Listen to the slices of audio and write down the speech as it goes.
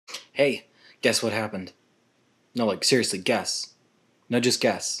Hey, guess what happened? No, like, seriously, guess. No, just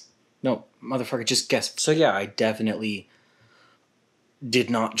guess. No, motherfucker, just guess. So yeah, I definitely did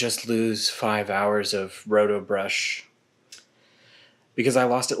not just lose 5 hours of RotoBrush because I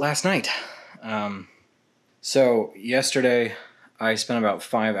lost it last night. So yesterday I spent about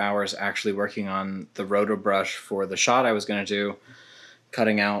 5 hours actually working on the RotoBrush for the shot I was going to do,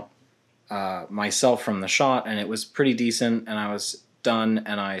 cutting out myself from the shot, and it was pretty decent, and I was done,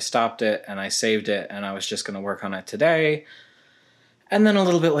 and I stopped it, and I saved it, and I was just going to work on it today. And then a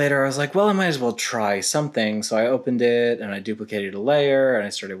little bit later, I was like, well, I might as well try something. So I opened it, and I duplicated a layer, and I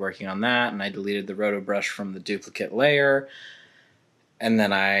started working on that, and I deleted the RotoBrush from the duplicate layer, and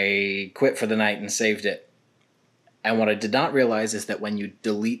then I quit for the night and saved it. And what I did not realize is that when you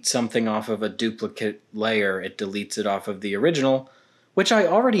delete something off of a duplicate layer, it deletes it off of the original, which I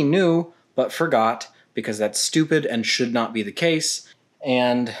already knew, but forgot, because that's stupid and should not be the case.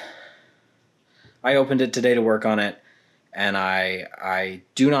 And I opened it today to work on it, and I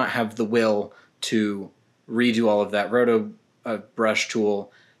do not have the will to redo all of that RotoBrush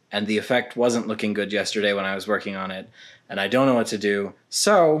tool, and the effect wasn't looking good yesterday when I was working on it, and I don't know what to do,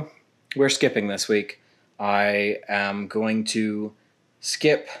 so we're skipping this week. I am going to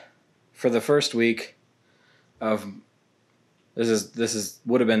skip for the first week of this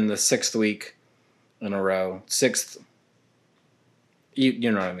would have been the 6th week in a row. 6th,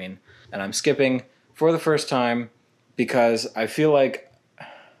 you know what I mean. And I'm skipping for the first time because I feel like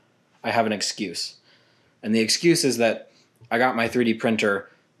I have an excuse. And the excuse is that I got my 3D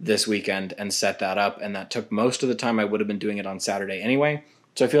printer this weekend and set that up, and that took most of the time I would have been doing it on Saturday anyway.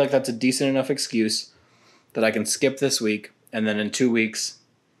 So I feel like that's a decent enough excuse that I can skip this week, and then in 2 weeks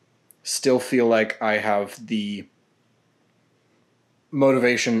still feel like I have the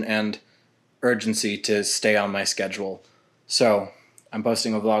motivation and urgency to stay on my schedule. So I'm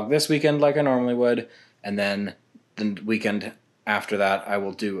posting a vlog this weekend like I normally would, and then the weekend after that I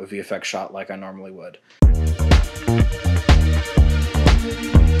will do a VFX shot like I normally would.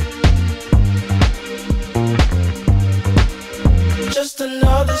 Just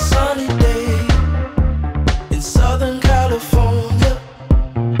another sunny day in Southern California.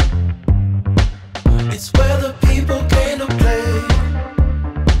 It's where the people came to play.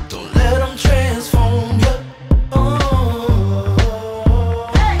 Don't let them transform you.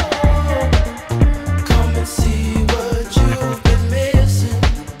 Come and see what you've been missing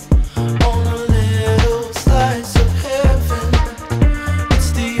on a little slice of heaven.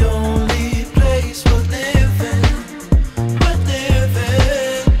 It's the only place we're living.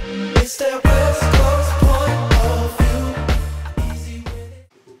 It's that West Coast point of view. Easy with it.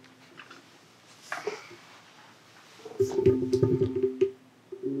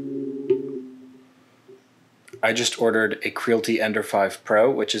 I just ordered a Creality Ender 5 Pro,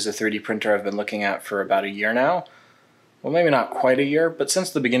 which is a 3D printer I've been looking at for about a year now. Well, maybe not quite a year, but since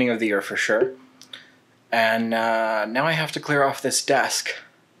the beginning of the year for sure. And now I have to clear off this desk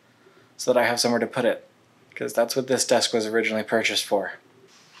so that I have somewhere to put it, because that's what this desk was originally purchased for.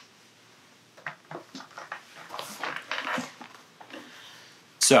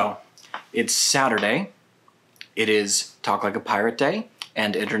 So, it's Saturday. It is Talk Like a Pirate Day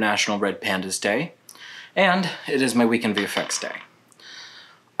and International Red Pandas Day. And it is my Weekend VFX Day.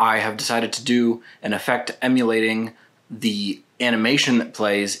 I have decided to do an effect emulating the animation that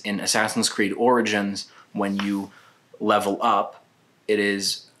plays in Assassin's Creed Origins when you level up. It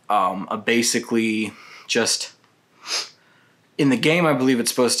is basically just... In the game, I believe it's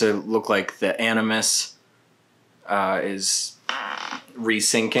supposed to look like the Animus is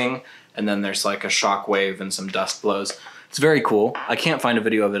resyncing, and then there's like a shockwave and some dust blows. It's very cool. I can't find a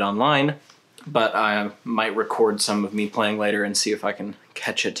video of it online, but I might record some of me playing later and see if I can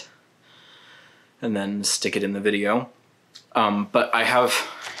catch it and then stick it in the video. But I have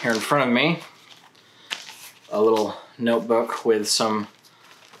here in front of me a little notebook with some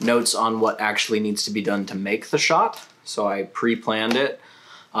notes on what actually needs to be done to make the shot. So I pre-planned it.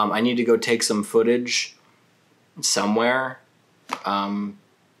 I need to go take some footage somewhere.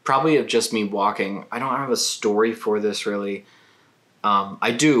 Probably of just me walking. I don't have a story for this really.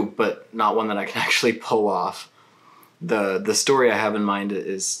 I do, but not one that I can actually pull off. The story I have in mind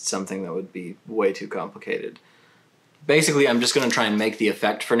is something that would be way too complicated. Basically, I'm just going to try and make the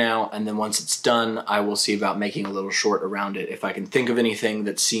effect for now, and then once it's done, I will see about making a little short around it if I can think of anything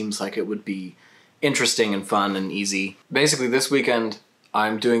that seems like it would be interesting and fun and easy. Basically, this weekend,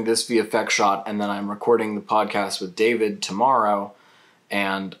 I'm doing this VFX shot, and then I'm recording the podcast with David tomorrow,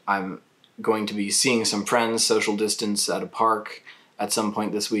 and I'm going to be seeing some friends, social distance at a park at some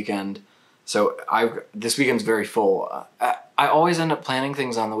point this weekend. So this weekend's very full. I always end up planning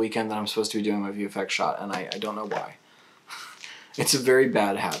things on the weekend that I'm supposed to be doing my VFX shot, and I don't know why. It's a very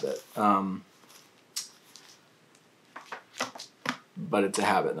bad habit. But it's a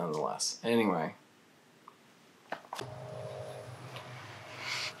habit nonetheless. Anyway.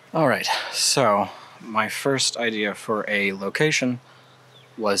 Alright, so my first idea for a location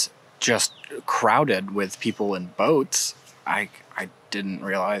was just crowded with people in boats. I didn't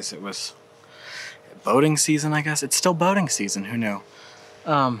realize it was boating season, I guess. It's still boating season, who knew?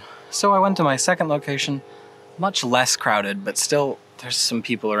 So I went to my second location, much less crowded, but still there's some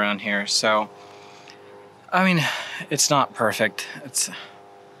people around here, so I mean, it's not perfect. It's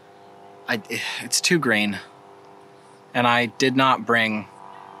too green. And I did not bring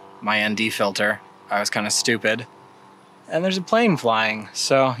my ND filter. I was kind of stupid. And there's a plane flying,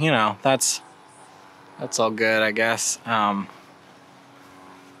 so, you know, that's all good, I guess.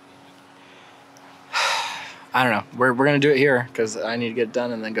 I don't know. We're gonna do it here because I need to get it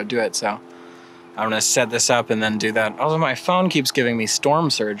done and then go do it, so I'm gonna set this up and then do that. Although my phone keeps giving me storm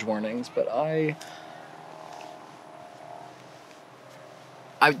surge warnings, but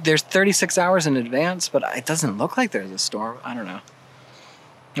there's 36 hours in advance, but it doesn't look like there's a storm. I don't know.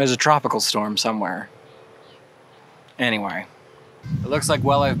 There's a tropical storm somewhere. Anyway, it looks like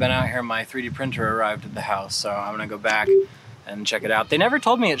while I've been out here, my 3D printer arrived at the house, so I'm gonna go back and check it out. They never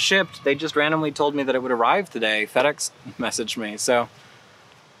told me it shipped. They just randomly told me that it would arrive today. FedEx messaged me, so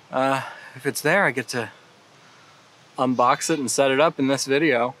if it's there, I get to unbox it and set it up in this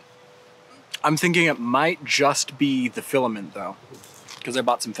video. I'm thinking it might just be the filament though, because I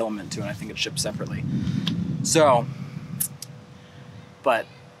bought some filament too, and I think it shipped separately. So, but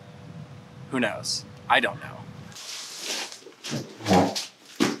who knows? I don't know.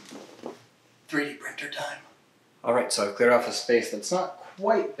 3D printer time. All right, so I've cleared off a space that's not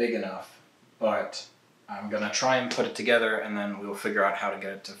quite big enough, but I'm gonna try and put it together, and then we'll figure out how to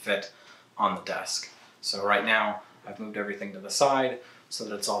get it to fit on the desk. So right now, I've moved everything to the side so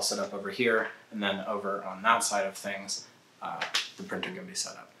that it's all set up over here, and then over on that side of things, the printer can be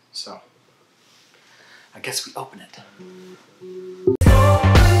set up. So I guess we open it.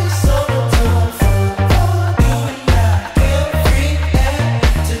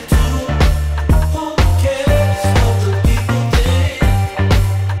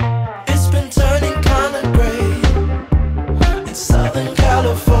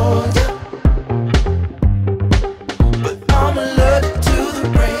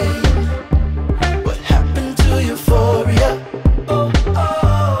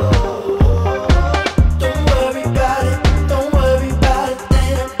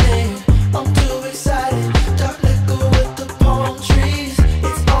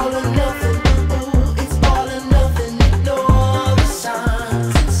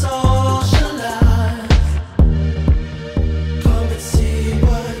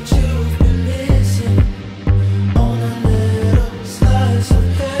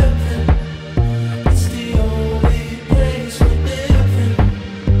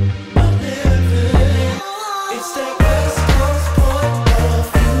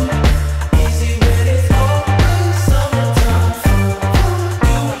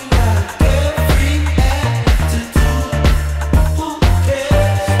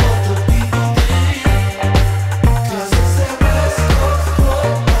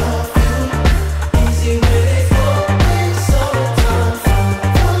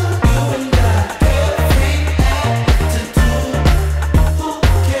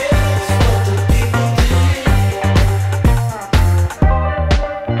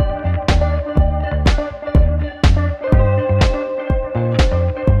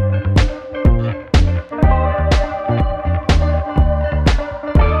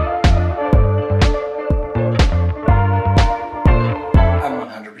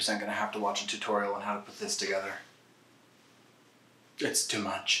 Gonna have to watch a tutorial on how to put this together. It's too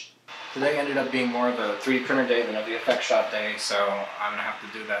much. Today ended up being more of a 3D printer day than a VFX shot day, so I'm gonna have to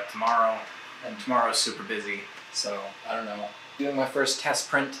do that tomorrow, and tomorrow's super busy, so I don't know. Doing my first test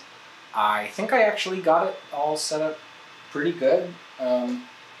print. I think I actually got it all set up pretty good.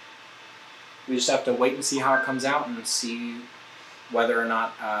 We just have to wait and see how it comes out and see whether or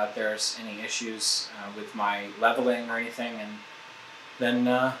not there's any issues with my leveling or anything, and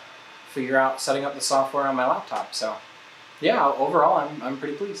then figure out setting up the software on my laptop. So yeah, overall I'm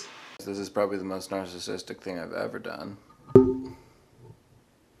pretty pleased. This is probably the most narcissistic thing I've ever done.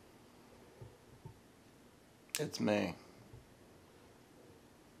 It's me.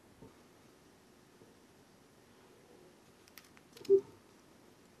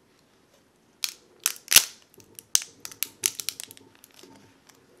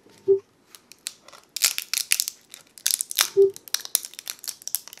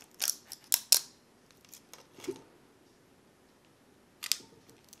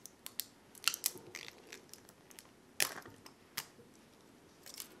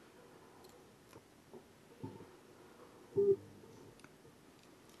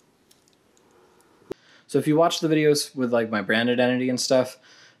 So if you watch the videos with like my brand identity and stuff,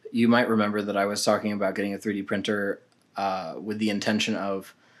 you might remember that I was talking about getting a 3D printer with the intention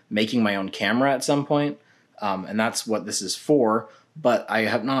of making my own camera at some point. And that's what this is for. But I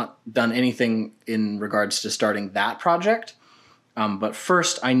have not done anything in regards to starting that project. But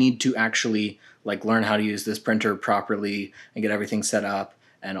first I need to actually like learn how to use this printer properly and get everything set up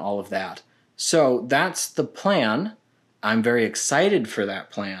and all of that. So that's the plan. I'm very excited for that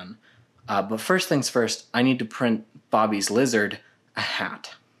plan. But first things first, I need to print Bobby's Lizard a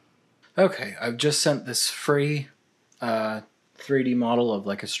hat. Okay, I've just sent this free 3D model of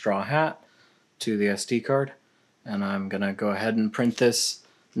like a straw hat to the SD card, and I'm gonna go ahead and print this.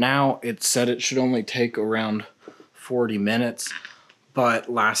 Now it said it should only take around 40 minutes, but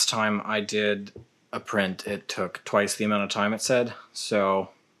last time I did a print it took twice the amount of time it said, so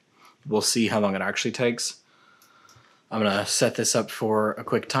we'll see how long it actually takes. I'm gonna set this up for a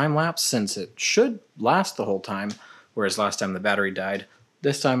quick time lapse since it should last the whole time, whereas last time the battery died.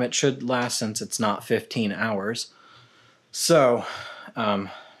 This time it should last since it's not 15 hours. So,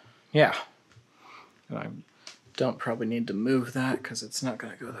 yeah. And I don't probably need to move that because it's not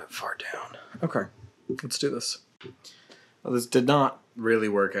gonna go that far down. Okay, let's do this. Well, this did not really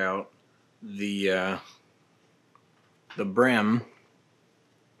work out. The brim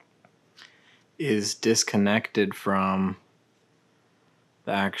is disconnected from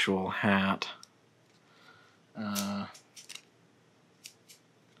the actual hat.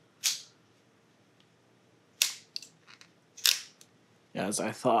 As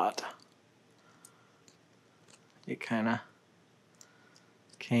I thought. It kind of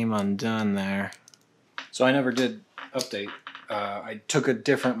came undone there. So I never did update. I took a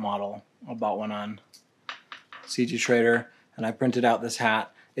different model. I bought one on CG Trader, and I printed out this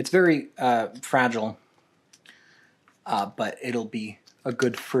hat. It's very fragile, but it'll be a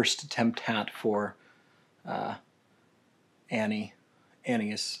good first attempt hat for Annie.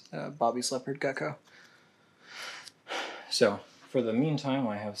 Annie is Bobby's leopard gecko. So for the meantime,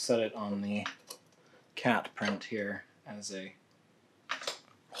 I have set it on the cat print here as a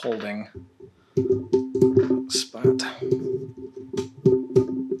holding spot. I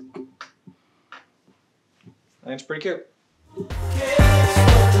think it's pretty cute. Yeah.